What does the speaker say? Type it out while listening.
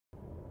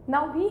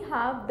Now we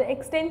have the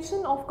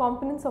extension of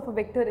components of a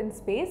vector in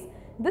space.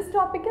 This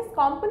topic is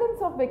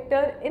components of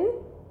vector in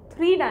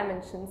 3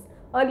 dimensions.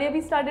 Earlier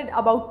we studied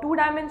about 2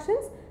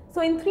 dimensions.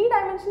 So in 3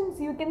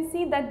 dimensions you can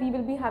see that we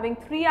will be having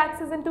 3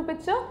 axes into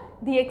picture,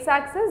 the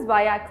x-axis,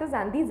 y-axis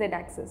and the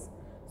z-axis.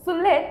 So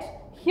let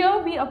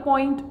here be a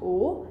point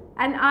O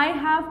and I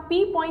have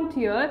P point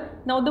here.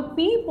 Now the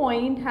P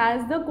point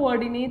has the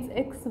coordinates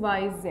x,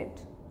 y, z.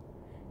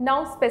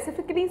 Now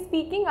specifically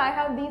speaking, I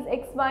have these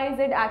x, y,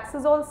 z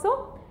axes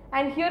also,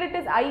 and here it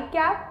is I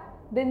cap,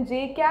 then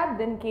j cap,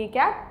 then k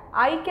cap.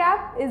 I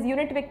cap is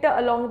unit vector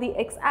along the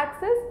x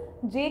axis,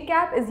 j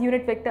cap is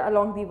unit vector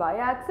along the y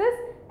axis,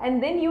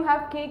 and then you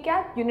have k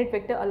cap, unit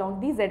vector along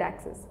the z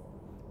axis.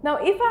 Now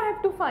if I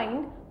have to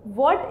find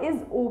what is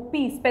OP,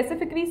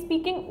 specifically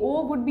speaking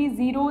O would be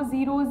 0,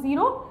 0,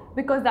 0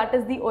 because that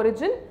is the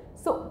origin.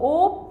 So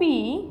OP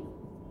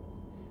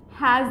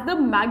has the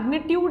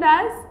magnitude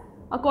as,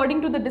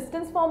 according to the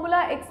distance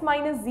formula, x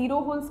minus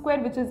 0 whole square,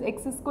 which is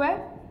x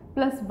square,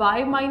 plus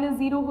y minus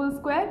 0 whole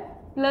square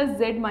plus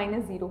z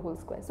minus 0 whole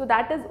square. So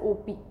that is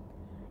OP.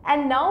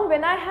 And now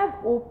when I have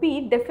OP,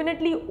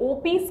 definitely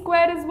OP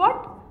square is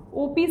what?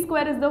 OP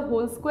square is the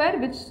whole square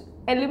which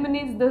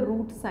eliminates the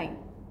root sign.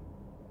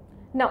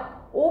 Now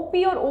OP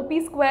or OP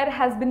square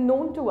has been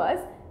known to us.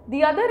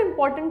 The other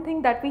important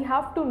thing that we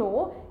have to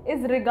know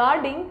is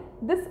regarding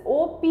this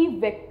OP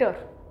vector.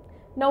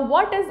 Now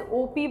what is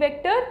OP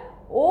vector?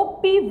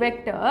 OP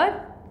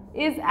vector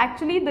is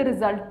actually the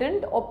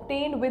resultant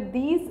obtained with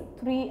these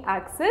 3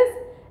 axes,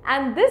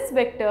 and this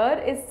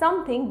vector is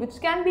something which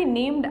can be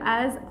named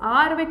as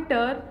R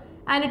vector,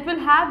 and it will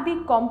have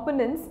the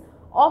components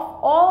of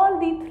all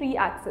the 3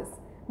 axes.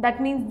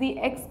 That means the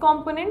x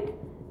component,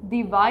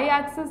 the y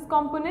axis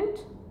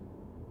component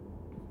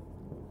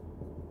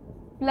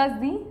plus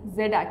the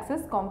z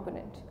axis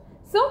component.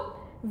 So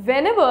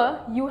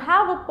whenever you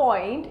have a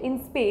point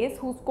in space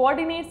whose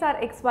coordinates are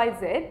x, y,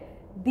 z,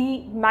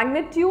 the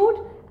magnitude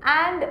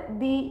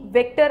and the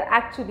vector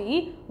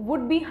actually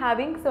would be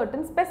having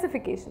certain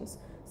specifications.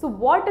 So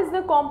what is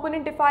the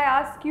component if I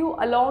ask you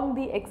along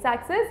the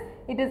x-axis?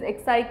 It is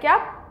xi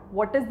cap.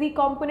 What is the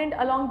component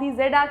along the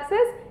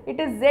z-axis? It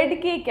is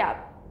zk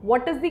cap.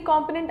 What is the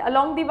component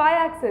along the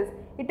y-axis?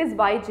 It is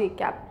yj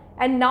cap.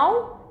 And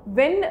now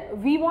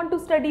when we want to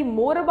study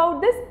more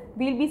about this,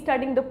 we will be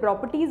studying the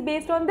properties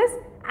based on this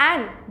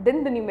and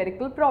then the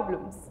numerical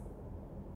problems.